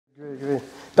Agree.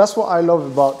 That's what I love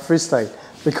about freestyle,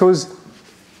 because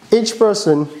each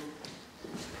person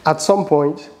at some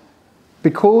point,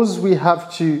 because we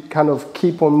have to kind of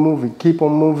keep on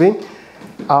moving,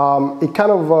 it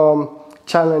kind of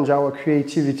challenge our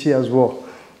creativity as well,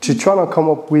 to try to come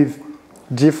up with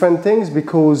different things,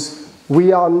 because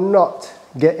we are not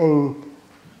getting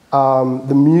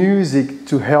the music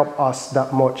to help us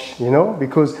that much, you know,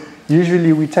 because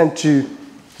usually we tend to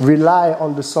rely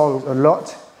on the songs a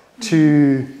lot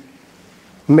to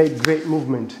make great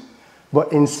movement.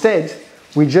 But instead,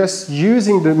 we're just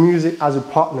using the music as a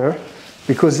partner,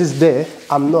 because it's there.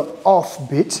 I'm not off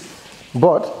beat,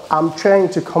 but I'm trying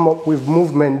to come up with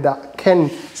movement that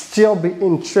can still be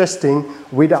interesting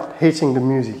without hating the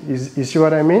music. You see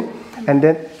what I mean?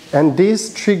 And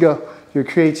this trigger your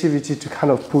creativity to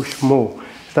kind of push more.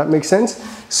 Does that make sense?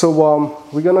 So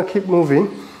we're gonna keep moving,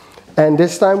 and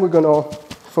this time we're gonna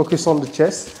focus on the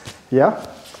chest. Yeah.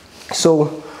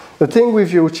 So the thing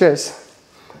with your chest,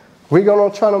 we're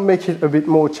gonna try to make it a bit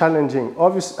more challenging.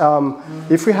 Obviously,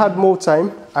 if we had more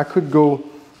time, I could go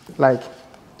like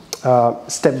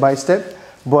step by step,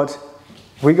 but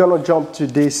we're gonna jump to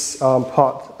this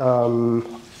part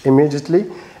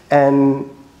immediately. And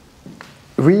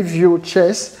with your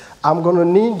chest, I'm gonna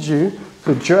need you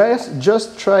to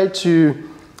just try to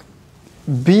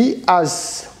be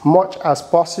as much as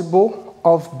possible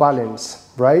off balance,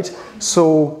 right?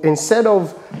 So instead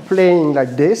of playing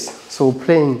like this, so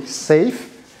playing safe,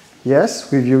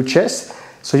 yes, with your chest,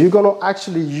 so you're gonna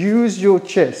actually use your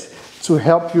chest to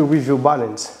help you with your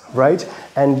balance, right?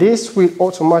 And this will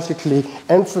automatically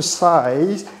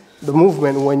emphasize the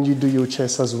movement when you do your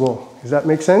chest as well. Does that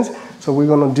make sense? So we're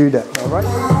gonna do that, all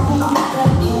right?